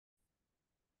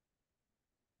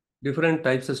Different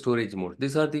types of storage mode.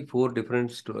 These are the four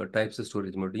different types of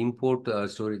storage mode. Import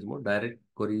storage mode, direct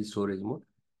query storage mode,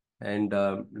 and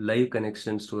live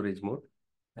connection storage mode,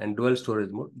 and dual storage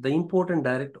mode. The import and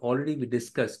direct already we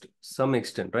discussed some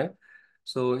extent, right?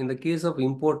 So in the case of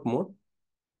import mode,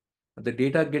 the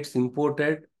data gets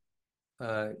imported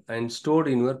and stored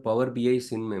in your Power BI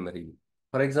in memory.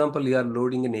 For example, you are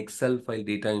loading an Excel file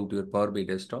data into your Power BI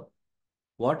desktop.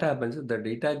 What happens is the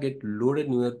data get loaded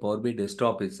in your Power BI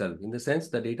desktop itself. In the sense,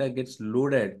 the data gets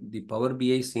loaded, the Power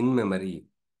BI in memory.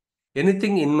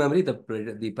 Anything in memory,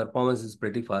 the performance is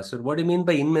pretty faster. What do you mean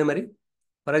by in memory?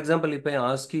 For example, if I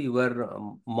ask you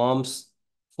your mom's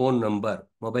phone number,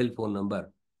 mobile phone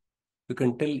number, you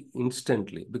can tell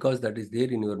instantly because that is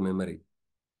there in your memory.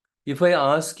 If I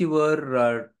ask your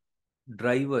car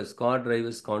driver's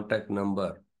contact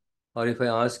number, or if I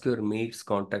ask your mate's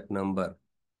contact number,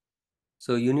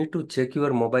 so you need to check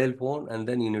your mobile phone and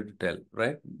then you need to tell,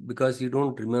 right? Because you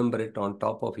don't remember it on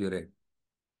top of your head.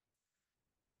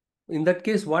 In that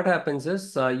case, what happens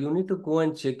is you need to go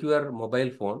and check your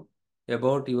mobile phone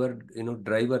about your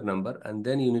driver number, and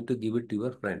then you need to give it to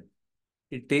your friend.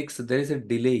 There is a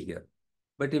delay here.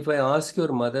 But if I ask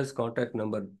your mother's contact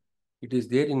number, it is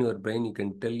there in your brain, you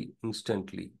can tell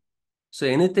instantly. So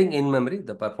anything in memory,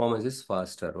 the performance is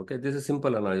faster. Okay, this is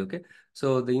simple analogy. Okay,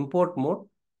 so the import mode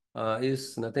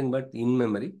is nothing but in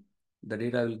memory. The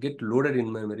data will get loaded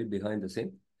in memory behind the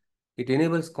scene. It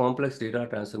enables complex data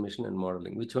transformation and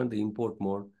modeling. Which one? The import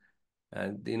mode.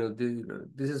 And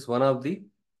this is one of the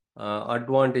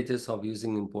advantages of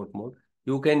using import mode.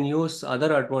 You can use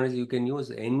other advantage. You can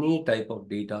use any type of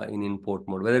data in import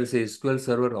mode, whether it's a SQL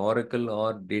Server, Oracle,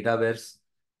 or Dataverse,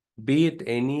 be it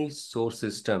any source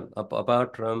system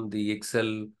apart from the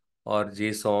Excel or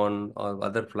JSON or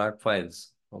other flat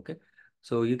files. Okay,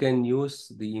 so you can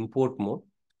use the import mode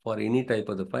for any type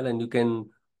of the file, and you can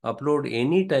upload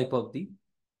any type of the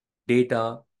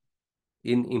data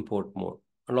in import mode.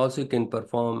 And also you can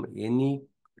perform any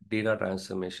data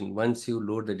transformation once you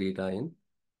load the data in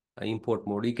import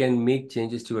mode. You can make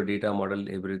changes to your data model,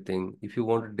 everything. If you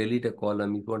want to delete a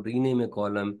column, if you want to rename a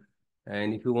column,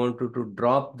 and if you want to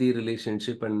drop the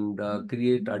relationship and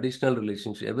create additional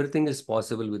relationship, everything is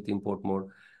possible with import mode.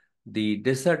 The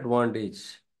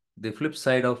disadvantage, the flip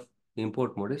side of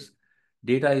import mode is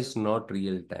data is not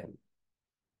real time.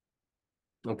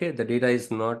 Okay, the data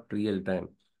is not real time.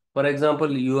 For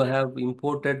example, you have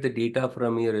imported the data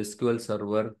from your SQL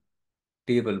Server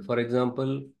table. For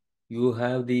example, you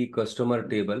have the customer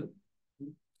table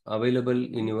available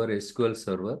in your SQL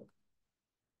Server.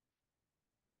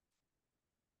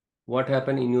 What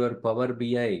happened in your Power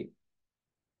BI?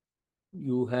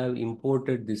 You have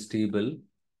imported this table,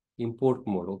 import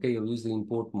mode. Okay, you use the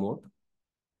import mode,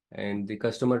 and the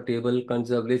customer table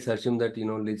conserve. Let's assume that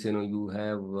you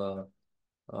have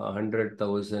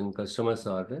 100,000 customers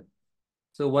are there.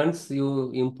 So once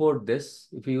you import this,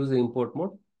 if you use the import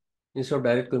mode, instead of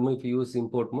direct query mode, if you use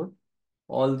import mode,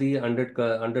 all the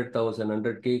 100,000,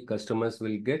 100K customers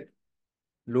will get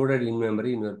loaded in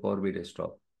memory in your Power BI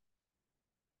desktop.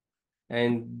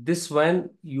 And this one,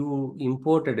 you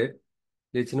imported it,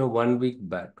 let's 1 week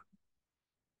back.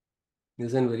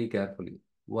 Listen very carefully.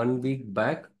 1 week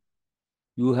back,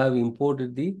 you have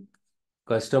imported the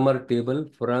customer table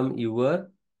from your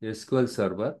SQL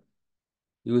Server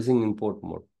using import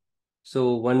mode.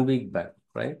 So 1 week back,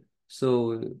 right?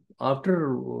 So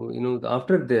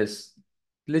after this,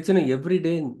 let's every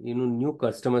day, new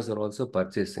customers are also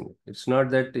purchasing. It's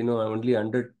not that, only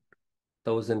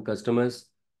 100,000 customers,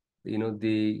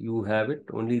 you have it,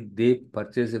 only they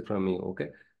purchase it from you. Okay.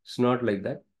 It's not like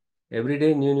that. Every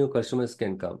day, new customers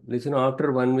can come. Listen,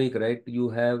 after 1 week, right, you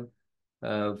have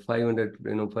 500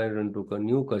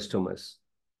 new customers.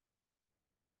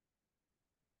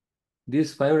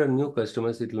 These 500 new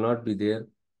customers, it will not be there,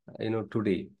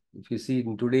 today. If you see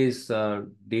in today's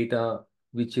data,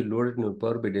 which you loaded in your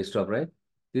Power BI desktop, right?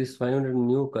 These 500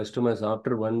 new customers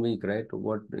after 1 week, right?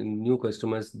 What new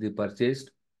customers they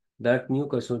purchased, that new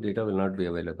customer data will not be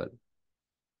available.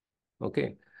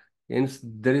 Okay. Hence,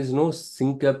 there is no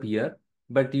sync up here,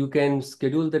 but you can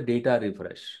schedule the data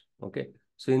refresh. Okay.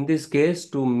 So in this case,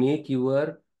 to make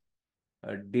your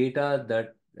data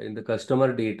that in the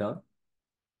customer data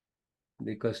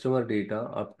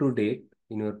up to date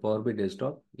in your Power BI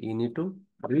desktop, you need to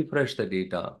refresh the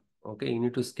data. Okay, you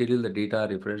need to schedule the data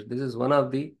refresh. This is one of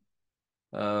the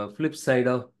flip side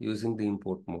of using the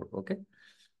import mode. Okay,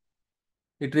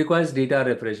 it requires data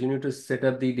refresh. You need to set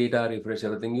up the data refresh,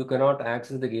 everything. You cannot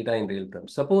access the data in real time.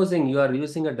 Supposing you are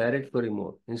using a direct query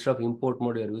mode instead of import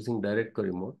mode, you are using direct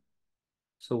query mode.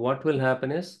 So what will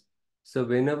happen is So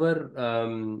whenever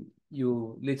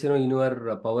let's in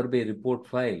your Power BI report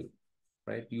file,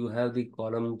 right, you have the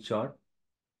column chart,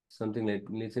 something like,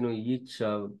 let's each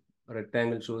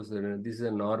rectangle shows this is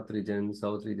a north region,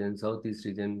 southeast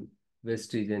region,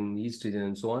 west region, east region,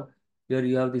 and so on. Here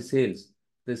you have the sales.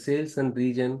 The sales and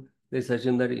region, let's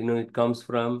assume that it comes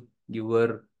from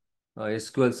your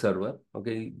SQL server.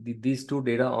 Okay, these two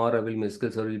data are available in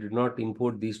SQL server. You did not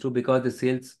import these two because the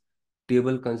sales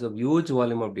table consists of huge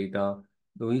volume of data.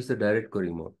 You use the direct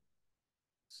query mode.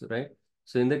 So, right.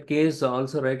 So in that case,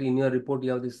 also, right, in your report,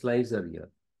 you have the slicer here.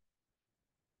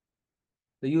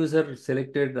 The user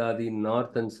selected the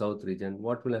north and south region.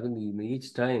 What will happen in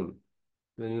each time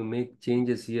when you make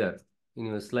changes here in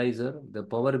your slicer, the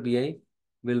Power BI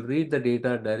will read the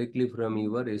data directly from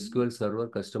your SQL Server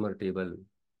customer table.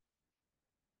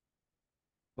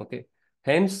 Okay.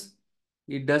 Hence,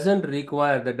 it doesn't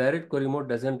require, the direct query mode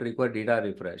doesn't require data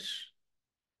refresh.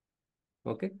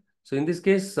 Okay. So in this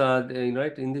case,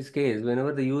 right, in this case,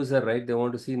 whenever the user, right, they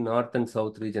want to see north and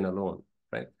south region alone,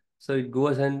 right? So it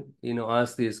goes and,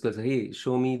 asks the SQL, hey,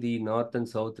 show me the north and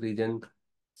south region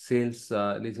sales,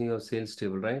 listing of sales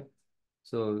table, right?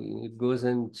 So it goes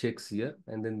and checks here,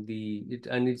 and then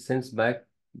it sends back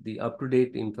the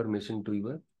up-to-date information to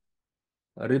your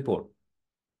report.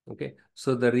 Okay,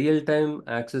 so the real-time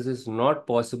access is not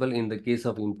possible in the case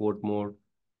of import mode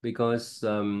because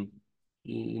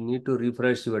you need to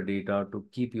refresh your data to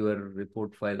keep your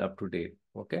report file up to date.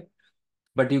 Okay,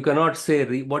 but you cannot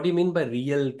say what do you mean by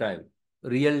real time?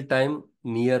 Real time,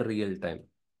 near real time.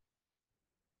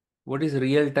 What is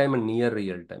real time and near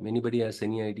real time? Anybody has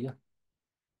any idea?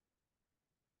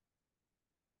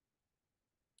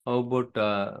 How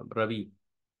about Ravi?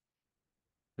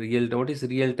 Real time. What is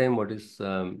real time? What is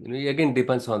again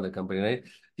depends on the company, right?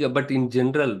 Yeah, but in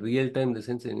general, real time in the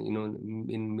sense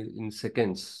in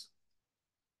seconds,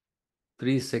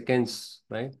 3 seconds,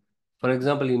 right? For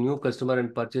example, a new customer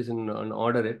and purchase and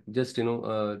order it just in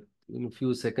a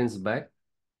few seconds back.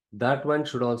 That one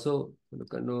should also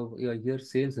yeah, here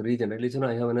sales region. At least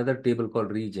I have another table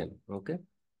called region. Okay,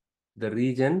 the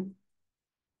region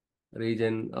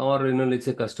or let's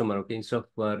say customer. Okay, instead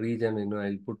of region,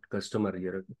 I'll put customer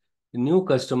here. Okay? The new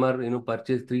customer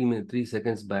purchased 3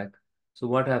 seconds back. So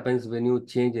what happens when you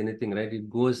change anything, right? It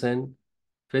goes and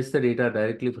fetch the data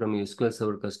directly from SQL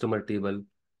Server customer table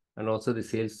and also the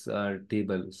sales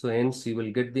table. So hence you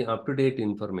will get the up-to-date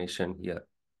information here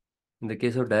in the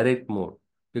case of direct mode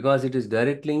because it is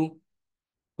directly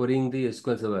querying the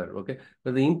SQL Server. Okay,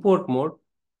 but the import mode,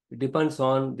 it depends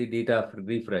on the data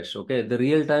refresh. Okay, the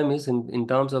real time is in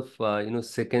terms of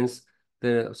seconds.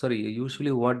 Sorry,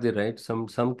 usually what they write some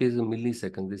cases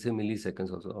milliseconds. They say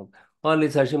milliseconds also. Or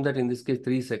let's assume that in this case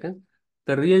 3 seconds.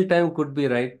 The real time could be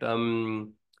right.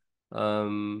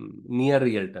 Near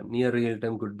real time. Near real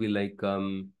time could be like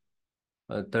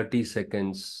 30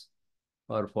 seconds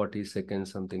or 40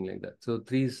 seconds, something like that. So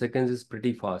 3 seconds is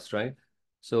pretty fast, right?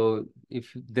 So if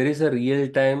there is a real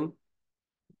time,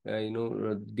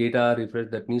 data refresh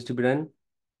that needs to be done,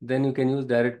 then you can use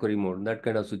direct query mode, that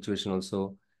kind of situation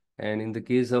also. And in the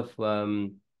case of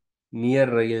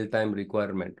near real time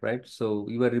requirement, right? So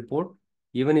your report,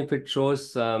 even if it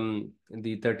shows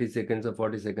the 30 seconds or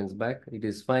 40 seconds back, it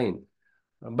is fine.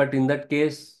 But in that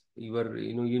case,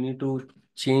 you need to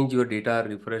change your data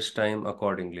refresh time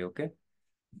accordingly. Okay.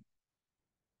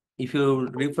 If you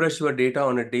refresh your data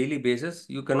on a daily basis,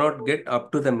 you cannot get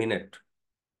up to the minute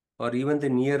or even the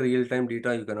near real-time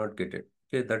data, you cannot get it.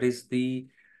 Okay, that is the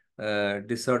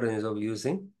disadvantage of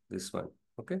using this one.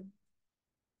 Okay.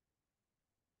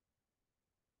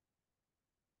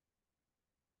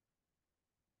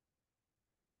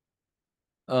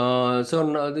 So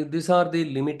now these are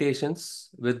the limitations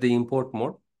with the import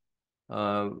mode.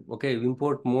 Okay,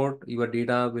 import mode, your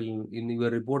data will, in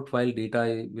your report file,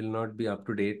 data will not be up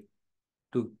to date.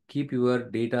 To keep your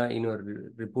data in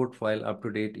your report file up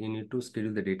to date, you need to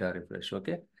schedule the data refresh.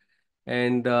 Okay.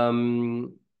 And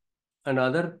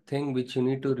another thing which you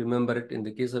need to remember it in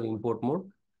the case of import mode.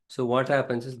 So what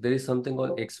happens is there is something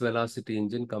called X velocity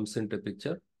engine comes into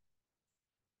picture.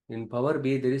 In Power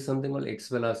BI, there is something called X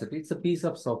velocity. It's a piece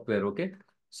of software. Okay.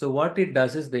 So what it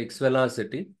does is the X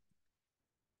velocity.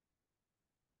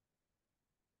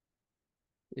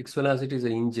 X velocity is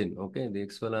an engine. Okay. The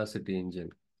X velocity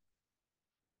engine.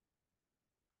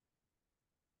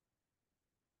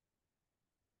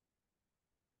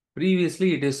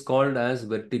 Previously, it is called as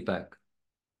Vertipack.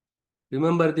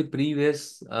 Remember the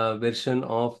previous version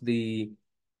of the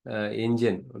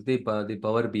engine, the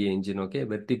Power BI engine, okay,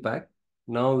 Vertipack.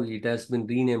 Now it has been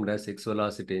renamed as X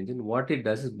Velocity engine. What it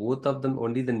does is both of them,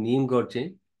 only the name got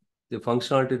changed. the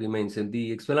functionality remains. And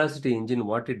the X velocity engine,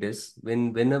 what it does,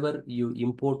 whenever you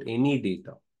import any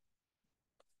data,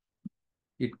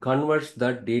 it converts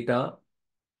that data,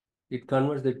 it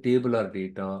converts the table or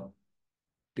data,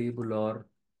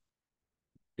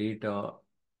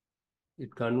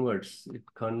 it converts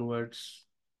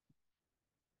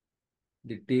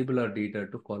the table or data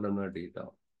to columnar data.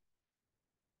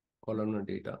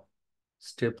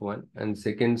 Step one. And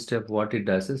second step, what it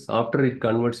does is after it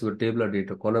converts your table or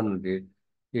data, columnar data,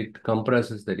 it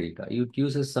compresses the data. It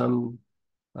uses some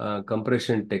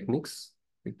compression techniques.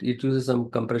 It uses some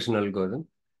compression algorithm.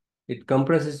 It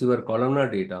compresses your columnar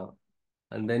data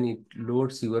and then it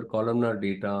loads your columnar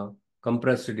data,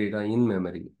 compressed data in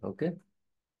memory. Okay.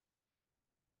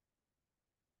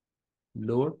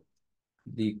 Load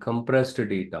the compressed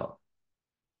data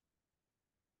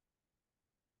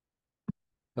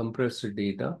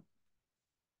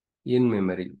in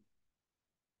memory.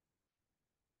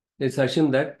 Let's assume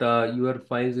that your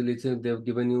files, let's say they've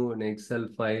given you an Excel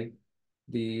file.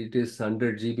 It is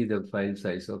 100 GB the file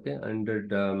size, okay? 100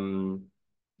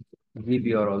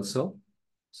 GB or also.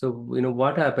 So,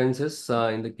 what happens is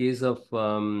in the case of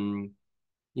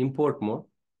import mode,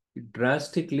 it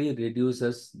drastically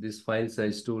reduces this file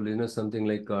size to, something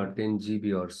like 10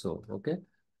 GB or so, okay?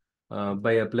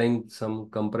 By applying some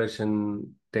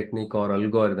compression technique or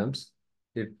algorithms,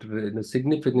 it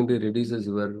significantly reduces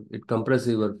it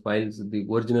compresses your files, the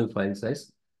original file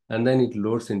size, and then it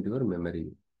loads into your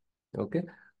memory. Okay,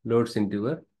 loads into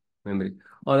your memory.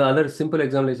 Or the other simple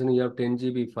example, you have 10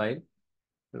 GB file,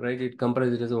 right? It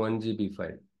compresses it as a 1 GB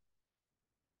file.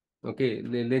 Okay,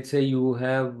 let's say you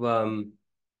have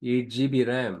 8 GB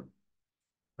RAM,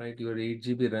 right? Your 8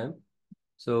 GB RAM.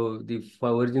 So the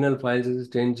original file size is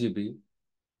 10 GB.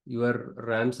 Your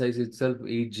RAM size itself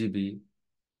 8 GB.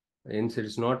 Hence,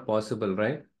 it's not possible,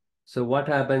 right? So what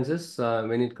happens is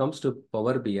when it comes to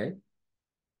Power BI,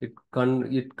 it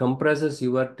compresses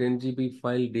your 10 GB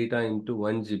file data into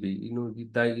 1 GB.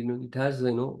 It has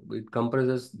it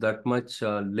compresses that much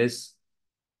less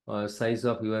size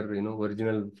of your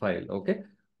original file. Okay,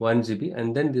 1 GB,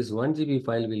 and then this 1 GB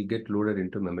file will get loaded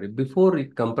into memory. Before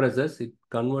it compresses, it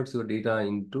converts your data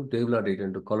into tabular data,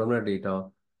 into columnar data,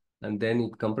 and then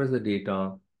it compresses the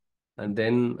data, and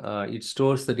then it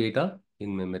stores the data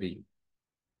in memory.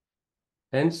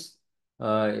 Hence,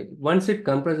 once it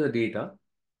compresses the data,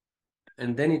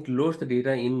 and then it loads the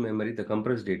data in memory, the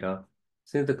compressed data.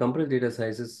 Since the compressed data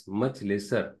size is much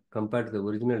lesser compared to the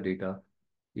original data,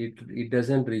 it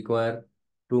doesn't require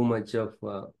too much of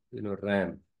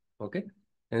RAM. Okay,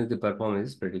 and the performance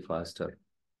is pretty faster.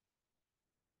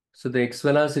 So the X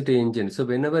velocity engine. So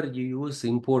whenever you use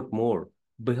import mode,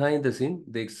 behind the scene,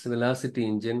 the X velocity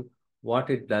engine, what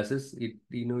it does is it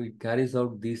carries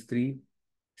out these three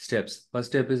steps. First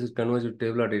step is it converts to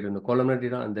tabular data into columnar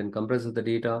data and then compresses the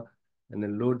data and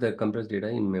then load the compressed data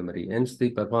in memory. Hence the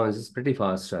performance is pretty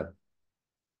faster.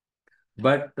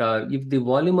 But if the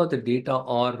volume of the data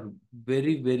are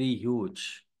very, very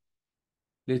huge,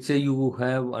 let's say you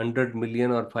have 100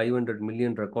 million or 500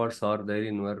 million records are there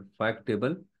in your fact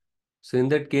table. So in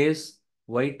that case,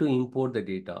 why to import the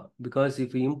data? Because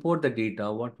if you import the data,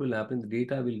 what will happen? The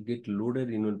data will get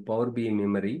loaded in Power BI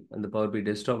memory and the Power BI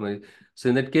desktop memory. So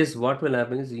in that case, what will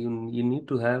happen is you need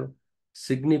to have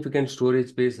significant storage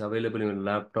space available in your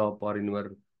laptop or in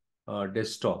your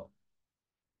desktop.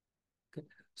 Okay.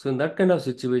 So in that kind of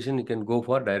situation, you can go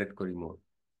for direct query mode.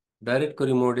 Direct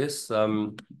query mode is,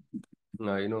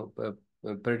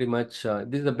 pretty much,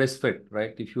 this is the best fit,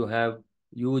 right? If you have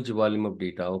huge volume of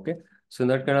data, okay? So in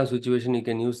that kind of situation, you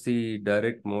can use the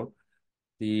direct mode.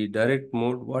 The direct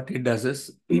mode, what it does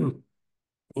is, in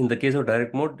the case of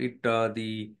direct mode,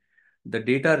 the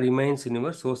data remains in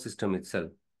your source system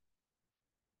itself.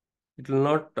 It will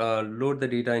not load the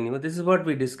data anymore. This is what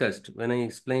we discussed when I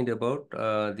explained about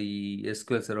the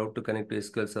SQL server, how to connect to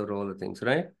SQL server, all the things,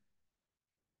 right?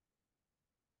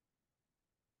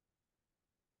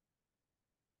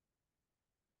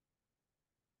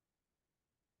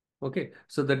 Okay,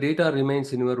 so the data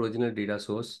remains in your original data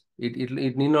source. It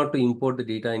need not to import the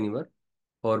data in your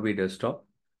Power BI desktop.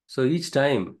 So each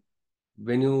time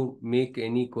when you make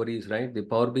any queries, right, the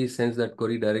Power BI sends that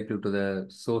query directly to the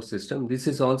source system. This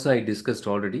is also I discussed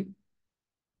already.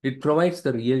 It provides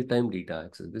the real-time data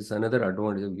access. This is another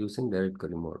advantage of using direct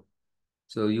query mode.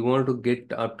 So you want to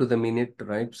get up to the minute,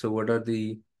 right? So what are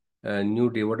the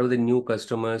what are the new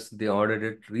customers they ordered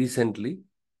it recently?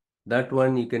 That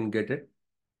one you can get it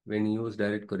when you use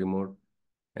direct query mode.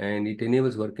 And it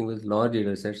enables working with large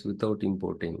data sets without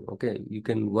importing. Okay, you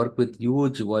can work with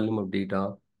huge volume of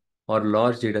data or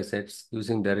large data sets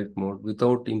using direct mode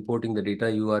without importing the data.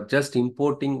 You are just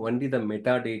importing only the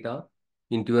metadata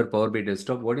into your Power BI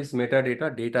desktop. What is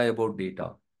metadata? Data about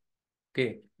data.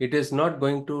 Okay, it is not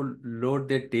going to load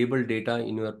the table data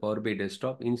in your Power BI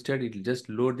desktop. Instead, it will just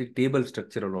load the table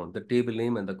structure alone, the table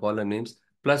name and the column names,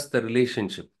 plus the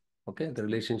relationship. Okay, the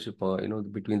relationship,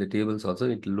 between the tables also,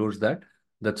 it loads that.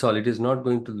 That's all. It is not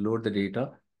going to load the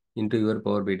data into your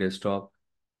Power BI desktop.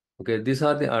 Okay, these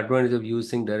are the advantages of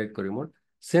using direct query mode.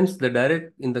 Since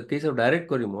in the case of direct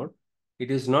query mode,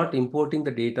 it is not importing the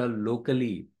data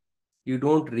locally. You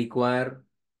don't require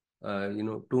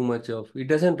too much of, it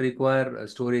doesn't require a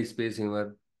storage space in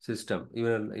your system,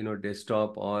 even,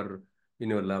 desktop or in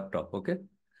your laptop. Okay.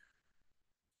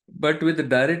 But with the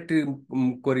direct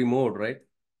query mode, right?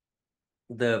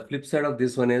 The flip side of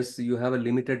this one is you have a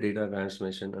limited data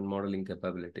transmission and modeling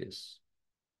capabilities.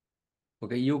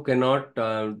 Okay. You cannot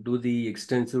do the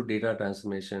extensive data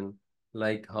transformation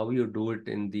like how you do it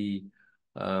in the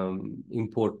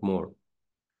import mode.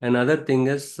 Another thing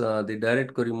is the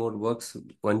direct query mode works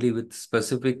only with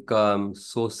specific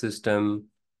source system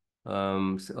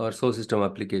or source system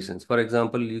applications. For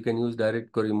example, you can use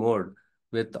direct query mode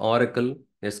with Oracle,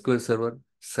 SQL Server,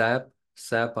 SAP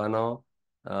HANA,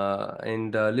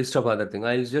 and a list of other things.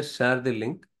 I'll just share the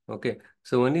link. Okay,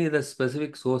 so only the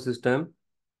specific source system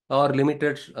or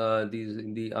limited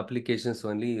the applications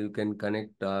only you can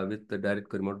connect with the direct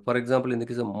query mode. For example, in the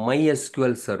case of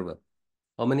MySQL Server.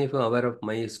 How many of you are aware of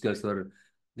MySQL Server?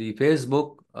 The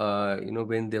Facebook,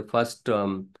 when they first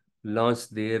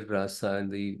launched their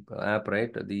the app,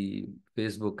 right? The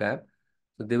Facebook app.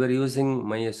 So they were using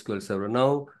MySQL Server.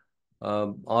 Now,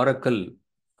 Oracle,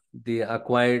 they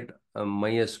acquired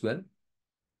MySQL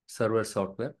Server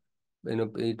software.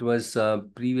 It was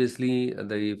previously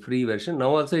the free version.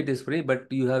 Now also it is free, but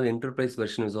you have enterprise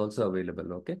version is also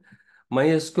available. Okay.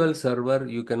 MySQL Server,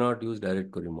 you cannot use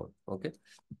direct query mode. Okay.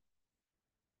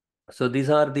 So these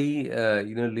are the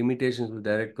limitations with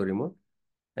direct query mode,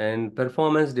 and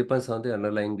performance depends on the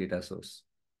underlying data source.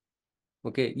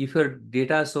 Okay, if your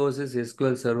data source is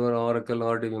SQL Server, Oracle,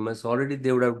 or DBMS, already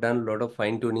they would have done a lot of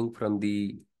fine tuning from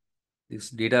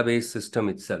this database system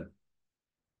itself.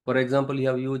 For example, you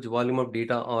have huge volume of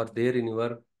data are there in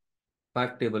your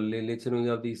fact table. Let's say you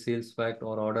have the sales fact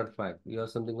or order fact. You have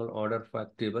something called order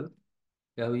fact table.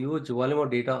 You have huge volume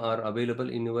of data are available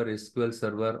in your SQL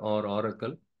Server or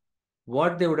Oracle.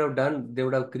 What they would have done, they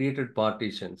would have created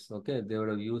partitions. Okay, they would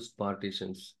have used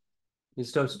partitions.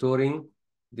 Instead of storing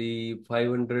the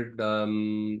 500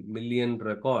 million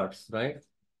records, right,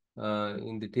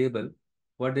 in the table,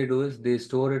 what they do is they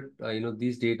store it,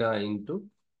 these data into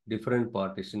different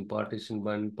partition, partition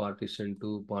 1, partition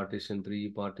 2, partition 3,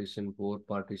 partition 4,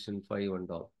 partition 5, and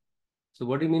all. So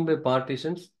what do you mean by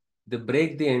partitions? They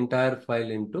break the entire file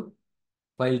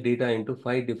data into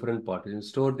 5 different partitions.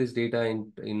 Store this data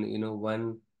in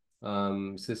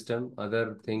one system,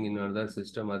 other thing in another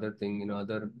system, other thing in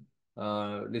other.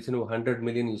 Let's 100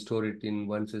 million, you store it in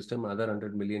one system, other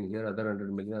 100 million here, other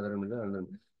 100 million, other 100 million, other.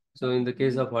 So in the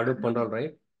case of Hadoop and all,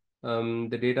 right,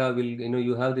 the data will,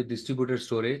 you have the distributed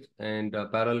storage and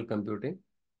parallel computing.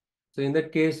 So in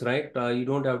that case, right, you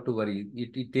don't have to worry.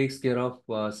 It takes care of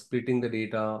splitting the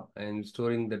data and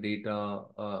storing the data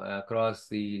across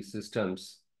the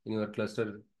systems in your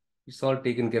cluster. It's all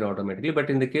taken care automatically. But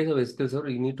in the case of SQL Server,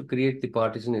 you need to create the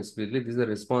partition explicitly. This is the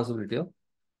responsibility of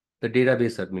the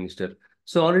database administrator.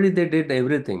 So already they did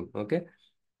everything. Okay.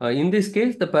 In this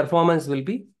case, the performance will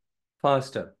be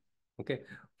faster. Okay.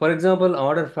 For example,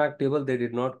 order fact table, they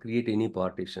did not create any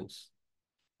partitions,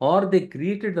 or they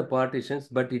created the partitions,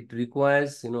 but it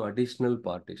requires, additional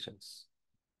partitions.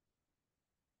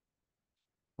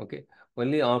 Okay,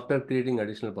 only after creating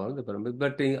additional partitions.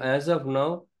 But as of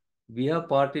now, we have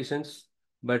partitions,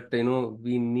 but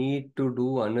we need to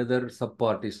do another sub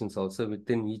partitions also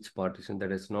within each partition that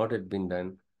has not yet been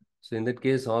done. So in that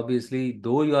case, obviously,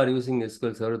 though you are using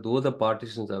SQL Server, though the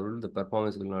partitions are available, the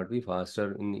performance will not be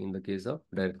faster in the case of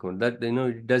direct code. That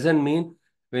it doesn't mean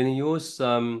when you use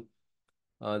the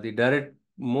direct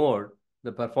mode,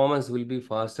 the performance will be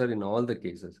faster in all the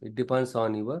cases. It depends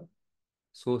on your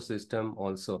source system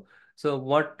also. So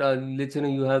what, let's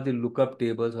you have the lookup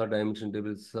tables or dimension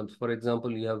tables. So for example,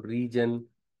 you have region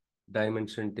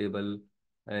dimension table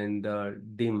and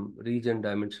dim region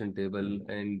dimension table.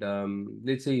 And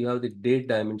let's say you have the date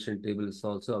dimension table is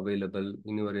also available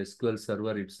in your SQL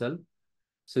Server itself.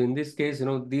 So in this case,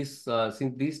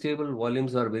 since these table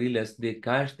volumes are very less, they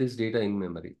cache this data in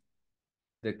memory.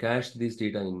 They cache this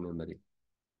data in memory.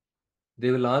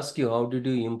 They will ask you, how did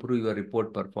you improve your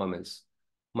report performance?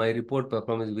 My report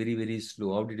performance is very, very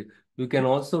slow. How did you can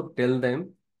also tell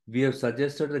them we have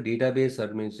suggested the database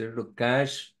administrator to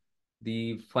cache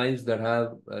the files that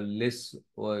have less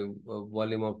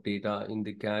volume of data in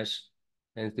the cache,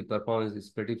 hence the performance is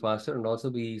pretty faster. And also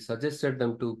we suggested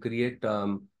them to create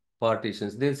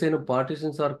partitions. They say no,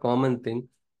 partitions are common thing.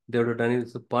 They would have done it.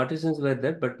 So partitions were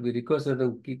there, but we requested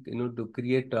them to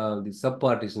create the sub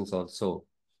partitions also.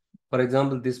 For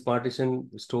example, this partition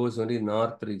stores only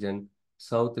north region,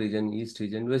 south region, east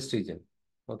region, west region.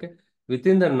 Okay.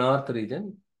 Within the north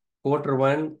region, quarter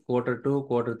one, quarter two,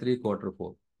 quarter three, quarter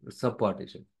four, sub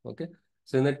partition. Okay.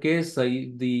 So in that case,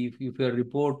 if your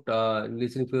report,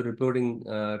 listen, if you're reporting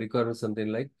requirement something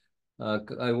like,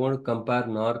 I want to compare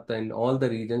north and all the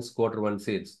regions quarter one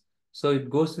sales. So it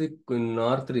goes to the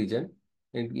north region,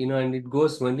 and it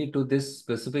goes only to this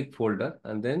specific folder,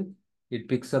 and then it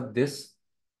picks up this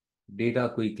data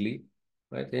quickly,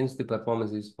 right? Hence the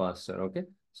performance is faster. Okay.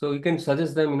 So you can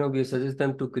suggest them, we suggest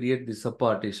them to create the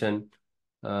sub-partition,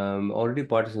 already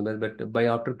partition, but by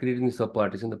after creating the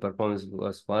sub-partition, the performance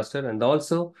was faster. And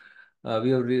also,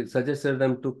 we have suggested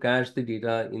them to cache the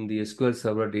data in the SQL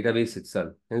Server database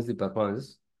itself. Hence the performance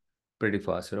is pretty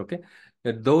faster. Okay.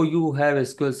 Though you have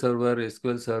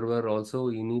SQL Server also,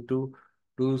 you need to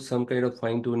do some kind of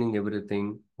fine tuning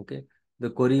everything. Okay.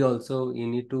 The query also, you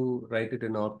need to write it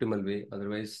in an optimal way.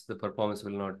 Otherwise, the performance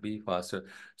will not be faster.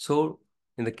 So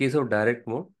in the case of direct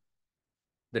mode,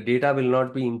 the data will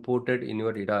not be imported in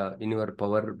your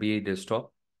Power BI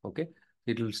desktop. Okay.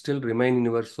 It will still remain in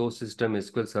your source system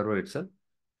SQL Server itself.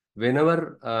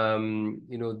 Whenever,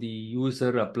 the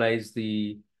user applies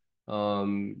the,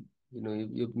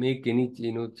 you make any,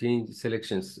 change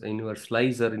selections in your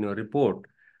slicer, in your report.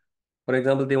 For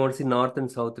example, they want to see north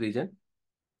and south region.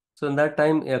 So in that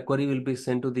time, a query will be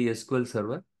sent to the SQL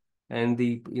server, and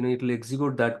it will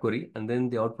execute that query, and then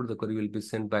the output of the query will be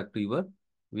sent back to your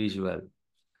visual.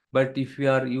 But if you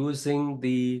are using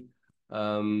the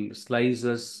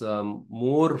slices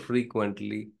more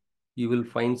frequently, you will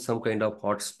find some kind of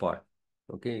hotspot.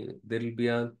 Okay, there will be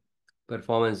a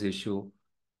performance issue.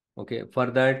 Okay,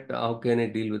 for that, how can I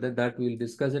deal with it? That we'll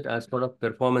discuss it as part of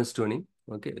performance tuning.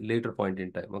 Okay, later point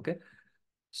in time. Okay.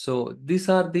 So these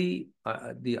are the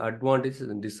advantages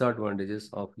and disadvantages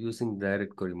of using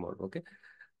direct query mode. Okay.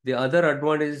 The other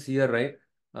advantages here, right?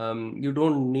 You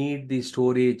don't need the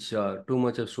storage, too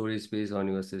much of storage space on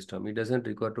your system. It doesn't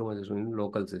require too much of storage in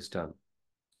local system.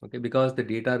 Okay, because the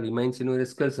data remains in your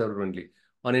SQL server only.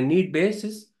 On a need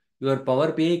basis, your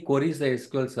Power BI queries the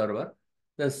SQL server.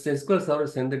 The SQL server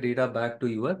send the data back to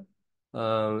your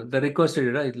the requested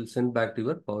data. It will send back to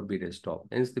your Power BI desktop.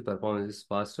 Hence, the performance is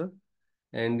faster,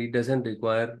 and it doesn't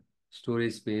require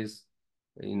storage space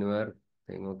in your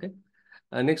thing. Okay.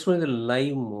 Next one is the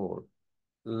live mode.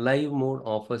 Live mode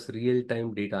offers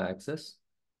real-time data access.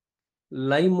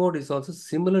 Live mode is also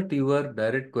similar to your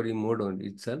direct query mode on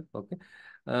itself. Okay.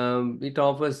 It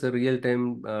offers a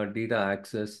real-time data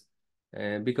access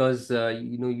because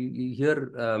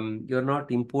here you're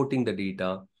not importing the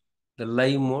data. The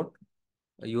live mode,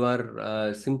 you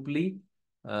are simply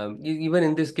even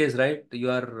in this case, right?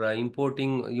 You are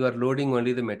you are loading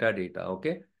only the metadata.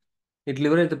 Okay. It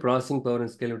leverages the processing power and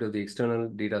scalability of the external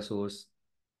data source.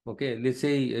 Okay, let's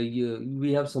say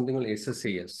we have something called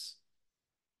SSAS,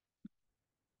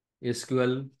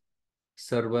 SQL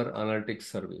Server Analytics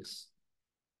Service.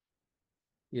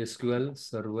 SQL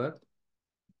Server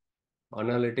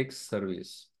Analytics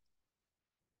Service.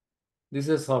 This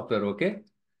is software, okay?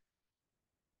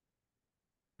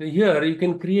 So here you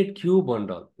can create cube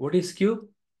bundle. What is cube?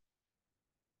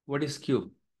 What is cube?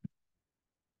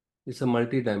 It's a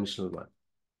multi-dimensional one.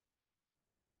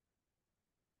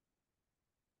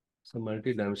 It's a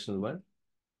multi-dimensional one.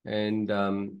 And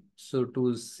so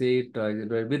to say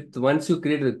it, once you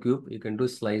create the cube, you can do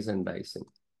slice and dicing.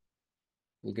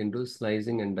 You can do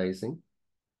slicing and dicing.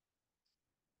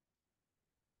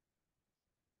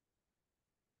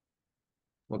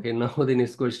 Okay, now the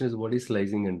next question is what is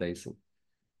slicing and dicing?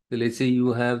 So let's say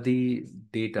you have the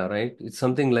data, right? It's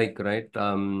something like, right?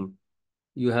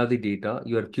 You have the data,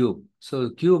 your cube. So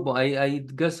cube, I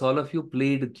guess all of you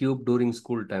played cube during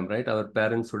school time, right? Our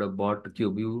parents would have bought the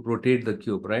cube. You rotate the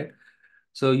cube, right?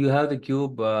 So you have the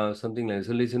cube, something like,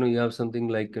 so let's, you have something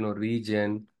like,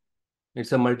 region.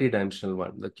 It's a multi-dimensional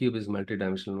one. The cube is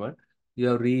multi-dimensional one. You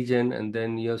have region, and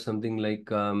then you have something like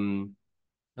Q1,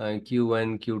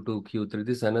 Q2, Q3.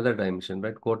 This is another dimension,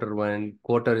 right?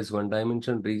 Quarter is one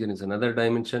dimension, region is another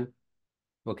dimension.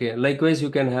 Okay. Likewise, you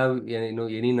can have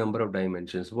any number of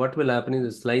dimensions. What will happen is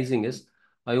the slicing is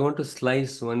I want to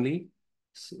slice only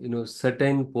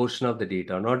certain portion of the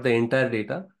data, not the entire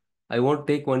data. I want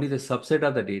to take only the subset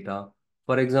of the data.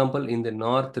 For example, in the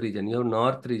north region, you have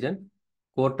north region.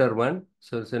 quarter one.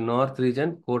 So it's a north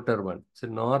region, quarter one. So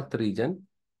north region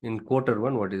in quarter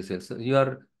one, what is it? So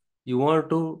you want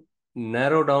to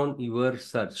narrow down your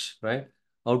search, right?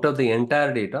 Out of the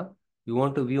entire data, you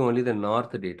want to view only the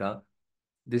north data.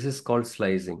 This is called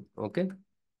slicing. Okay.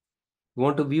 You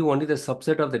want to view only the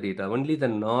subset of the data, only the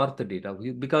north data,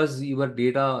 because your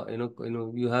data,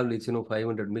 you have, let's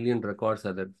 500 million records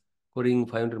are there. Coding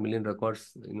 500 million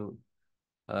records,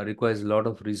 requires a lot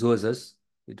of resources.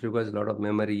 It requires a lot of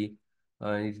memory.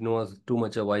 It knows too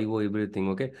much of IO, everything.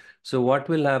 Okay. So what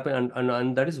will happen?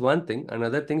 And that is one thing.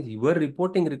 Another thing, your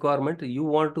reporting requirement, you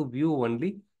want to view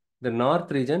only the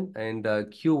north region and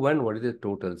Q1, what is the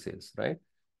total sales, right?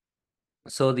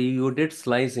 So you did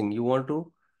slicing. You want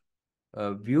to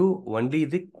view only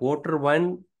the quarter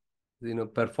one,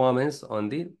 performance on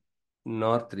the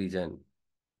north region.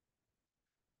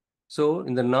 So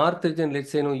in the north region,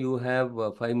 let's say, you have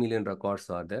 5 million records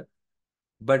are there.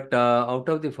 But out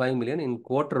of the 5 million in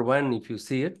quarter one, if you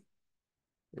see it,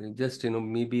 just,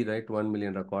 maybe, right, 1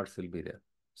 million records will be there.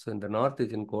 So in the north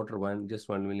region, quarter one, just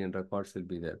 1 million records will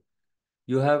be there.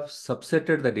 You have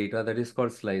subsetted the data, that is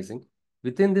called slicing.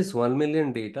 Within this 1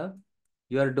 million data,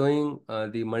 you are doing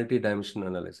the multi-dimensional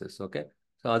analysis. Okay.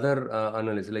 So other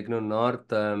analysis, like,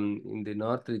 north, in the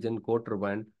north region, quarter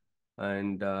one,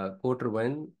 and quarter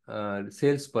one,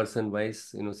 salesperson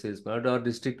wise, sales or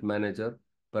district manager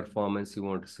performance, you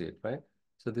want to see it, right?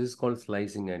 So this is called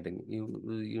slicing. I think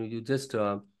you just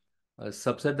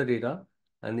subset the data,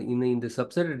 and in the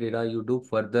subset data, you do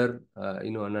further,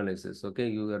 analysis. Okay,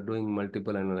 you are doing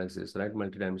multiple analysis, right?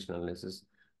 Multidimensional analysis.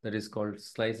 That is called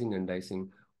slicing and dicing.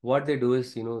 What they do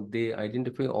is, they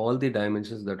identify all the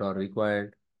dimensions that are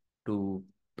required to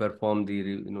perform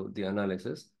the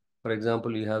analysis. For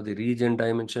example, you have the region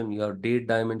dimension, you have date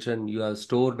dimension, you have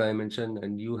store dimension,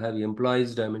 and you have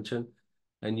employees dimension,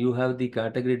 and you have the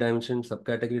category dimension,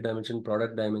 subcategory dimension,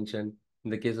 product dimension. In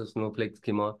the case of Snowflake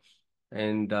schema,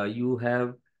 and you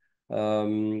have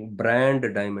brand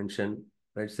dimension,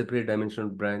 right? Separate dimension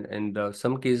of brand, and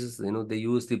some cases, they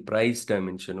use the price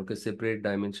dimension. Okay, separate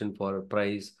dimension for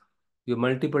price. Your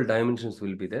multiple dimensions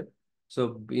will be there. So,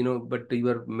 but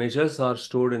your measures are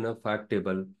stored in a fact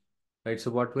table, right? So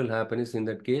what will happen is, in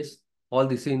that case, all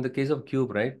this, in the case of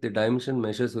cube, right, the dimension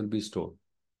measures will be stored.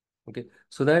 Okay,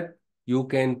 so that you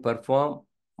can perform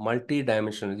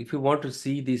multi-dimensional. If you want to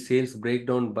see the sales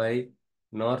breakdown by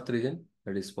north region,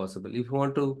 that is possible. If you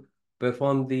want to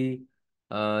perform the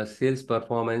sales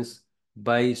performance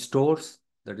by stores,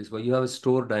 that is why you have a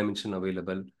store dimension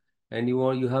available, and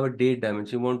you have a date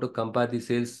dimension. You want to compare the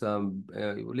sales.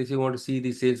 Let's say you want to see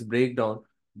the sales breakdown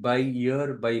by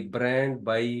year, by brand,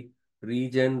 by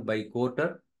region, by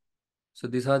quarter. So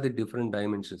these are the different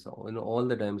dimensions. All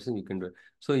the dimensions you can do.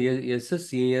 So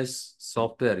SSAS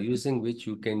software, using which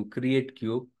you can create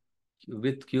cube.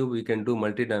 With cube, we can do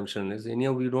multi-dimensional.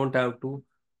 Anyhow, we don't have to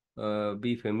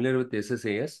be familiar with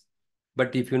SSAS.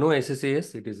 But if you know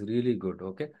SSAS, it is really good.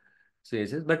 Okay. So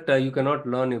SSAS, but you cannot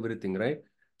learn everything, right?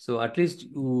 So at least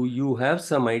you have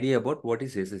some idea about what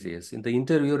is SSAS. In the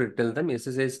interview, tell them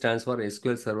SSAS stands for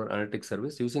SQL Server Analytics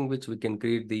Service, using which we can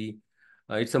create the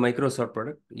it's a Microsoft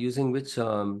product, using which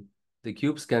the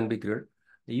cubes can be created.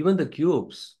 Even the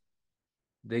cubes,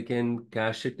 they can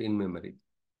cache it in memory.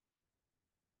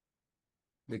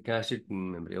 They cache it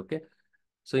in memory. Okay.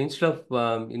 So instead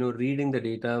of reading the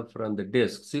data from the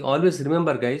disk, see, always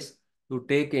remember, guys, to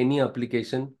take any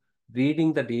application,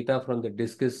 reading the data from the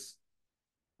disk is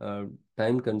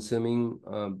time-consuming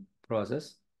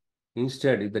process.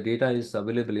 Instead, if the data is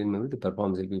available in memory, the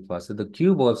performance will be faster. The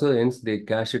cube also, hence they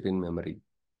cache it in memory.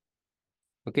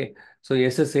 Okay, so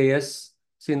SSAS,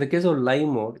 see, in the case of live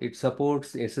mode, it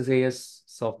supports SSAS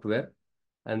software.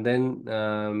 And then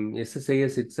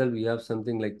SSAS itself, we have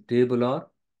something like tabular.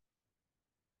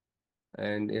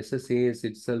 And SSAS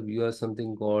itself, you have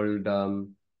something called the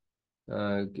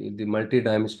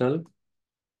multi-dimensional,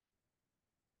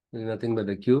 nothing but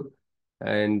the cube,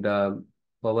 and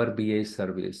Power BI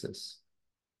services.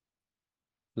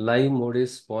 Live mode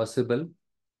is possible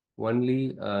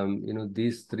only,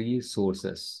 these three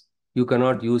sources. You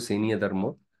cannot use any other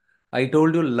mode. I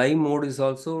told you live mode is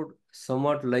also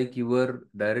somewhat like your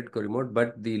direct query mode,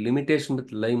 but the limitation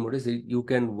with live mode is you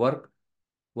can work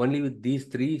only with these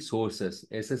three sources: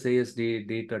 SSAS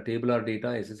data, tabular data,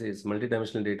 SSAS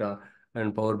multidimensional data,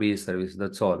 and Power BI service.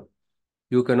 That's all.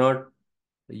 You cannot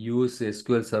use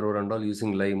SQL Server and all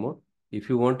using live mode. If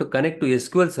you want to connect to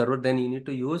SQL Server, then you need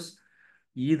to use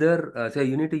either,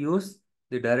 you need to use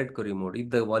the direct query mode if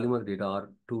the volume of data are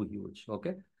too huge.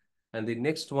 Okay. And the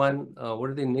next one,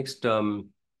 what is the next?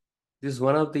 This is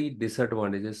one of the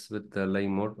disadvantages with the live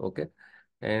mode. Okay.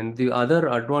 And the other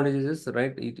advantages is,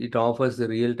 right, it offers the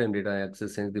real-time data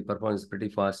access and the performance is pretty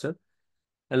faster.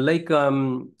 And like,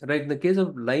 right, in the case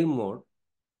of live mode,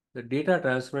 the data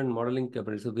transfer and modeling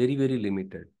capabilities are very, very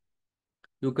limited.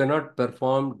 You cannot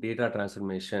perform data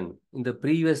transformation. In the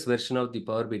previous version of the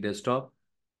Power BI desktop,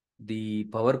 the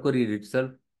Power Query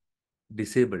itself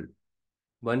disabled.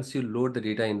 Once you load the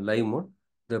data in live mode,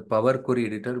 the Power Query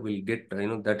editor will get,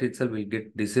 that itself will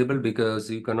get disabled because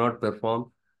you cannot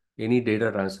perform any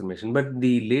data transformation. But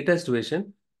the latest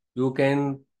version, you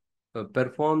can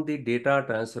perform the data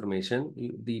transformation.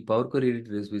 The Power Query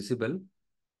editor is visible.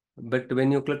 But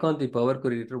when you click on the Power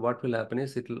Query editor, what will happen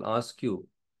is it will ask you,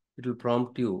 it will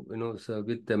prompt you, so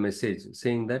with the message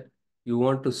saying that you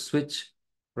want to switch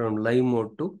from live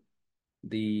mode to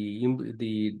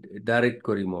the direct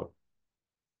query mode.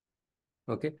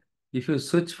 Okay. If you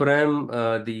switch from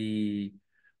the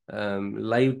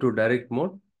live to direct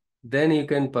mode, then you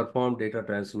can perform data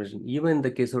transformation. Even in the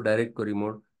case of direct query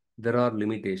mode, there are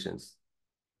limitations.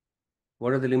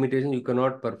 What are the limitations? You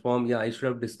cannot perform. Yeah, I should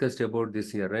have discussed about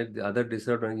this here, right? The other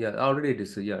disadvantage, yeah, already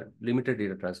discussed. Yeah, limited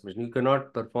data transformation. You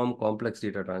cannot perform complex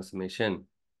data transformation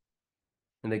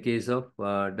in the case of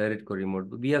direct query mode.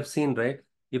 We have seen, right?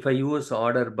 If I use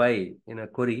order by in a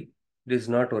query, it is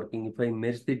not working. If I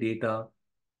merge the data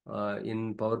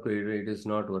in Power Query, it is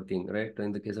not working, right?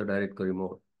 In the case of direct query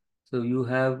mode. So you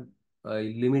have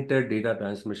limited data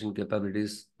transmission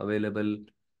capabilities available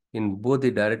in both the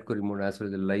direct query mode as well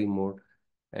as the live mode.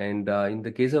 And in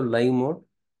the case of live mode,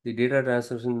 the data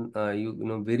transmission,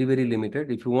 very, very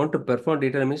limited. If you want to perform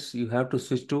data mesh, you have to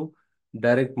switch to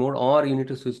direct mode or you need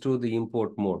to switch to the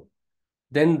import mode.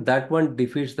 Then that one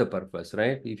defeats the purpose,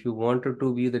 right? If you wanted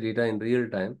to view the data in real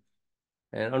time,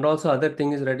 and also other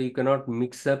thing is that you cannot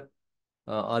mix up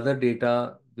other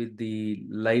data with the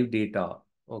live data.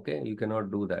 Okay, you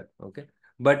cannot do that. Okay,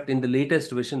 but in the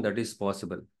latest version, that is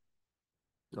possible.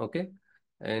 Okay,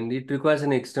 and it requires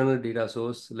an external data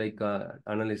source like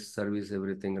analyst service,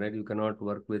 everything, right? You cannot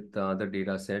work with other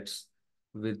data sets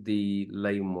with the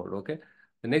live mode. Okay,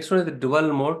 the next one is the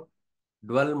dual mode.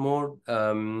 Dual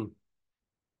mode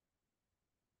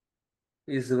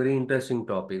is a very interesting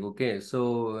topic. Okay,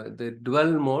 so the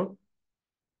dual mode,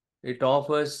 it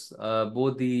offers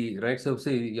both the right. So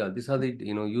say, yeah, these are the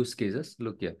use cases.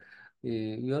 Look here,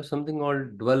 you have something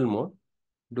called dual mode.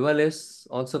 Dual is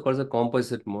also called the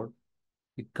composite mode.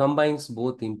 It combines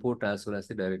both import as well as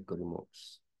the direct query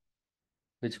modes.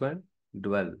 Which one?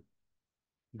 Dual.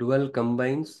 Dual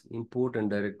combines import and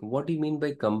direct. What do you mean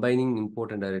by combining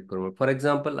import and direct query mode? For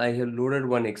example, I have loaded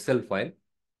one Excel file.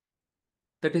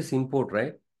 That is import,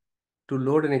 right? To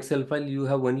load an Excel file, you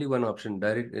have only one option,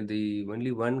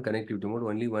 only one connectivity mode,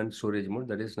 only one storage mode.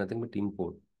 That is nothing but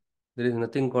import. There is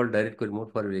nothing called direct query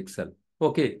mode for Excel.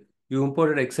 Okay, you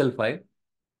imported Excel file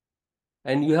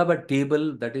and you have a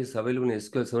table that is available in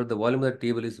SQL Server. The volume of the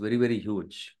table is very, very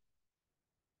huge.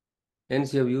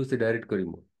 Hence, you have used the direct query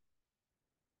mode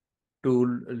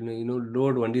to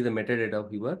load only the metadata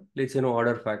of your, let's say,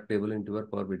 order fact table into your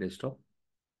Power BI desktop.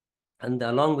 And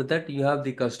along with that, you have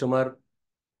the customer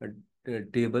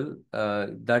table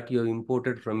that you have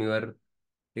imported from your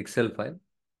Excel file.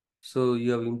 So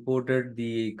you have imported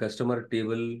the customer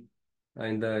table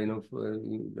and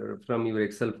the from your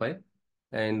Excel file,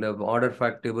 and the order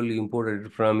fact table you imported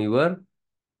it from your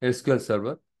SQL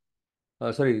server.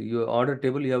 Sorry, your order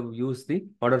table you have used the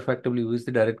order fact table, you use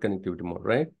the direct connectivity mode,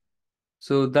 right?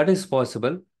 So that is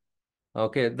possible.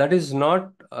 Okay, that is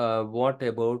not what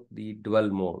about the dual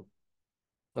mode.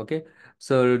 Okay,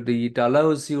 so it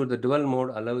allows you, the dual mode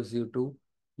allows you to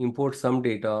import some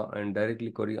data and directly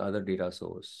query other data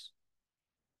source.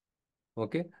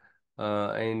 Okay,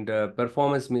 and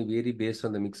performance may vary based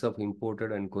on the mix of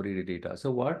imported and queried data.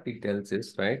 So what it tells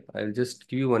is, right, I'll just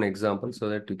give you one example so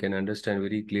that you can understand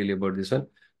very clearly about this one.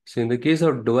 So in the case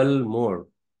of dual mode,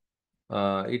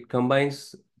 it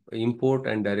combines import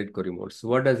and direct query modes. So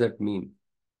what does that mean?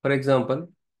 For example,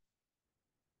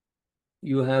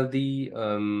 you have the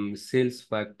sales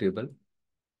fact table.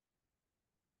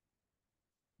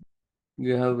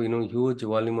 You have, huge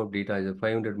volume of data,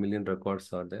 500 million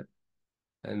records are there.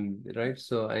 And right,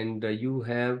 so, and you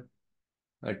have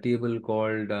a table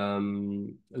called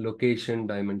location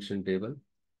dimension table.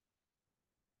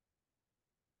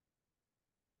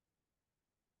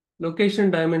 Location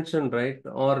dimension, right?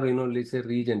 Or, let's say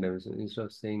region dimension, instead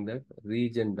of saying that,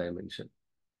 region dimension.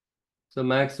 So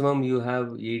maximum you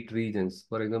have 8 regions.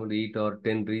 For example, 8 or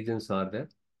 10 regions are there.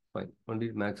 Fine.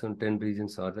 Only maximum 10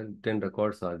 regions are there. 10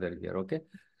 records are there here. Okay.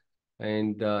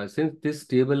 And since this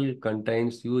table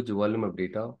contains huge volume of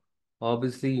data,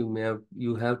 obviously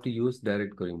you have to use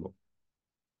direct query mode.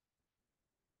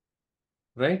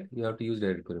 right? You have to use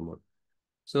direct query mode.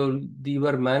 So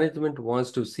your management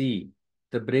wants to see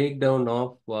the breakdown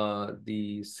of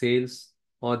the sales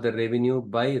or the revenue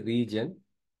by region.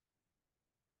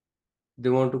 They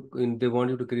want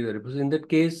you to create the report. So in that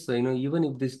case, even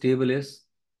if this table is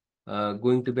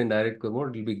going to be in direct query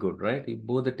mode, it will be good, right? If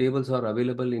both the tables are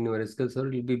available in your SQL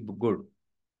server, it will be good,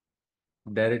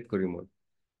 direct query mode.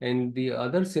 And the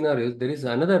other scenarios, there is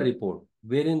another report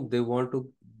wherein they want to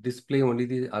display only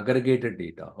the aggregated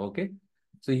data. Okay.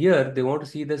 So here they want to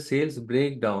see the sales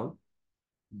breakdown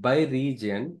by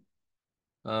region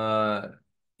uh,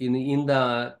 in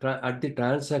the at the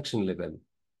transaction level.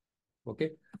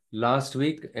 Okay. Last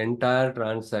week, entire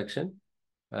transaction.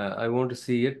 I want to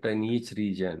see it in each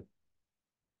region.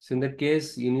 So in that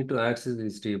case, you need to access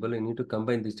this table. You need to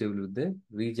combine this table with the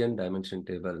region dimension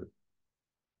table.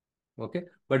 Okay,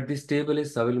 but this table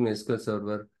is available in SQL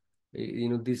Server.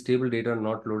 This table data are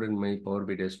not loaded in my Power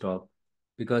BI desktop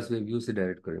because we've used the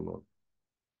direct query mode.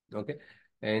 Okay,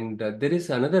 and there is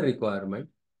another requirement.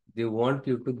 They want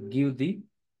you to give the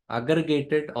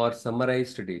aggregated or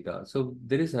summarized data. So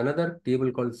there is another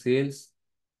table called sales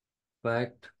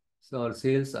fact or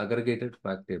sales aggregated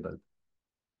fact table.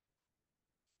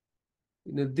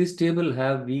 This table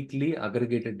have weekly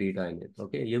aggregated data in it.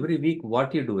 Okay, every week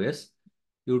what you do is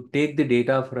you take the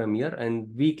data from here and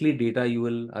weekly data you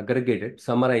will aggregate it,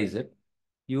 summarize it,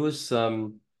 use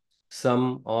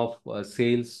sum of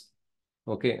sales,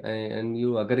 okay, and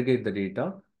you aggregate the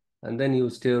data and then you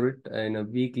store it in a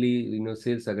weekly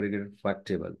sales aggregated fact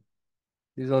table.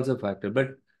 This is also a factor, but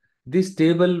this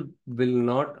table will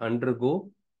not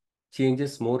undergo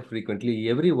changes more frequently.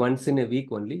 Every once in a week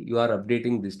only you are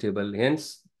updating this table.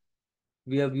 Hence,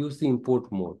 we have used the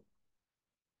import mode.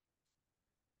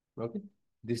 Okay.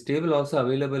 This table also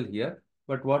available here,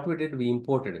 but what we did, we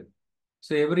imported it.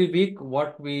 So every week,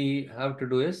 what we have to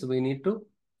do is we need to,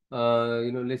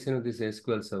 let's this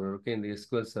SQL server. Okay, in the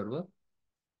SQL server,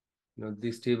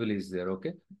 this table is there.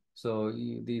 Okay, so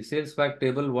the sales fact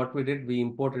table, what we did, we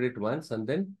imported it once and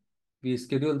then we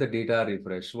schedule the data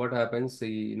refresh. What happens,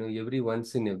 every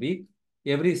once in a week,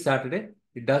 every Saturday,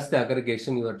 it does the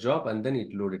aggregation, your job, and then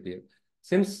it load it here.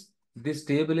 Since this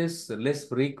table is less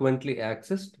frequently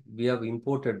accessed, we have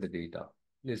imported the data.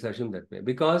 Let's assume that way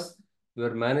because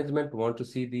your management want to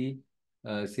see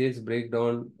the sales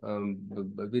breakdown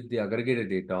with the aggregated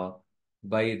data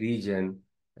by region,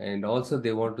 and also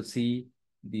they want to see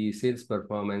the sales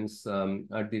performance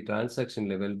at the transaction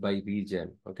level by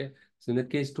region. Okay, so in that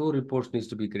case, two reports needs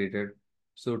to be created.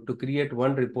 So to create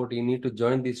one report, you need to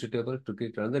join these two tables. To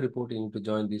create another report, you need to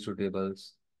join these two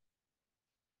tables.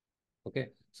 Okay,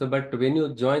 so but when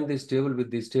you join this table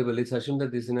with this table, let's assume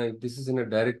that this is in a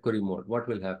direct query mode. What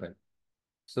will happen?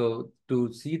 So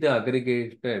to see the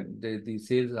aggregated the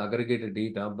sales aggregated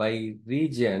data by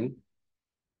region,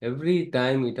 every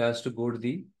time it has to go to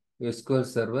the SQL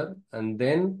server and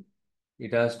then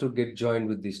it has to get joined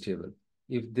with this table.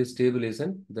 If this table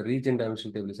isn't, the region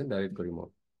dimension table is in direct query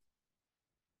mode.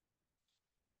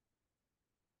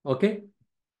 Okay.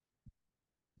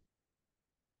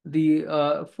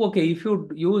 If you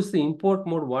use the import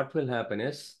mode, what will happen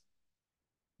is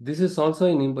this is also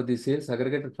an import. The sales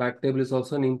aggregated fact table is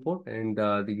also an import, and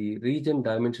the region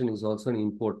dimension is also an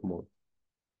import mode.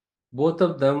 Both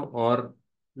of them are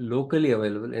locally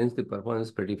available, hence the performance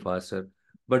is pretty faster.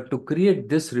 But to create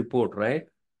this report, right,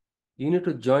 you need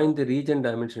to join the region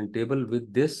dimension table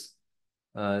with this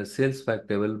sales fact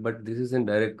table, but this is in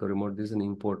direct query mode, this is in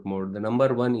import mode. The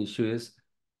number one issue is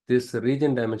this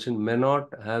region dimension may not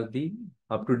have the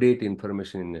up-to-date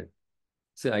information in it.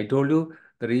 See, I told you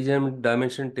the region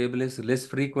dimension table is less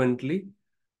frequently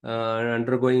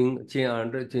undergoing,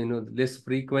 less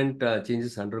frequent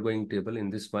changes undergoing table in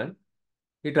this one.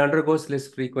 It undergoes less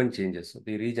frequent changes,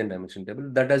 the region dimension table.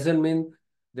 That doesn't mean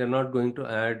they're not going to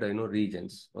add,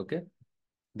 regions, okay?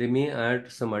 They may add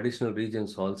some additional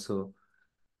regions also.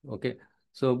 Okay.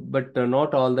 So, but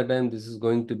not all the time this is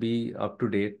going to be up to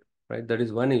date, right? That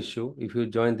is one issue. If you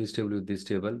join this table with this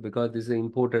table, because this is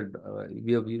imported,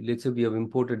 let's say we have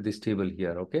imported this table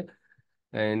here, okay?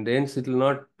 And hence it will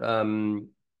not,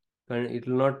 it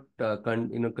will not,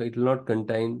 it will not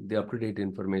contain the up-to-date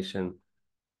information.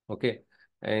 Okay.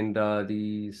 And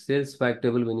the sales fact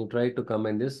table, when you try to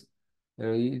combine this,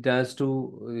 it has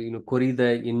to, query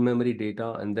the in-memory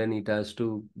data and then it has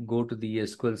to go to the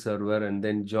SQL server and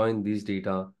then join these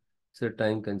data. It's a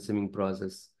time-consuming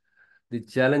process. The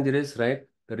challenge is, right,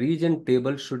 the region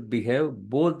table should behave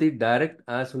both the direct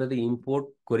as well as the import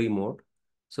query mode.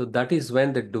 So that is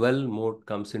when the dual mode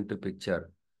comes into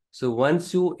picture. So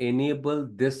once you enable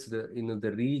this, the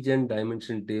region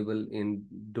dimension table in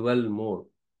dual mode,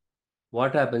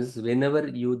 what happens whenever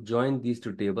you join these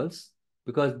two tables,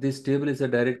 because this table is a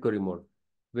direct query mode.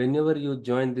 Whenever you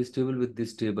join this table with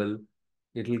this table,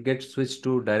 it will get switched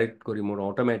to direct query mode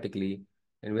automatically.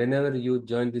 And whenever you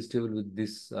join this table with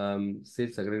this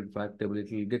sales aggregate fact table,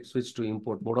 it will get switched to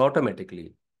import mode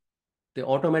automatically. The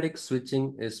automatic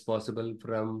switching is possible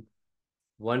from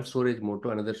one storage mode to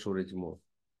another storage mode.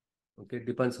 Okay,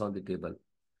 depends on the table.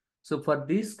 So for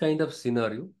this kind of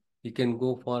scenario, you can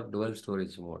go for dual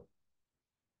storage mode.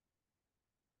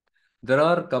 There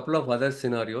are a couple of other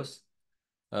scenarios.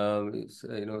 So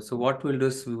what we'll do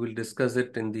is we will discuss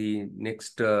it in the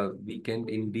next weekend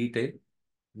in detail.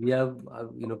 We have,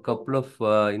 couple of,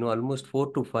 almost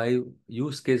 4 to 5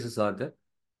 use cases are there.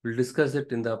 We'll discuss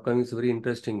it in the upcoming. It's a very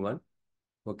interesting one.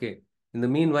 Okay. In the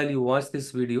meanwhile, you watch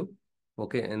this video.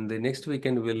 Okay. And the next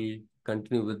weekend we'll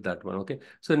continue with that one. Okay.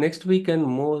 So next weekend,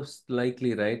 most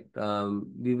likely, right,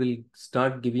 we will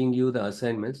start giving you the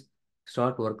assignments,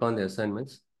 start work on the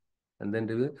assignments and then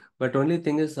review. But only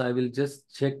thing is, I will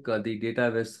just check the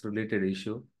database related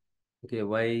issue. Okay,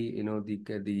 why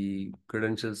the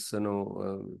credentials,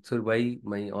 so why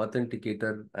my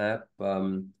authenticator app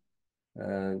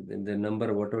the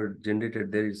number whatever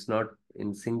generated there is not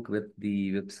in sync with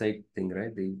the website thing,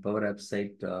 right? The Power App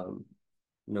site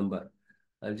number.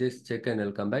 I'll just check and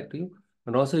I'll come back to you.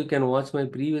 And also you can watch my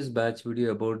previous batch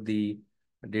video about the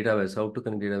database, how to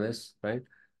connect database, right?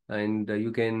 And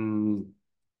you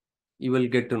will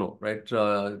get to know, right?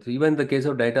 So even in the case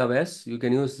of database, you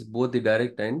can use both the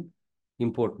direct and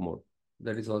import mode.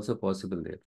 That is also possible there.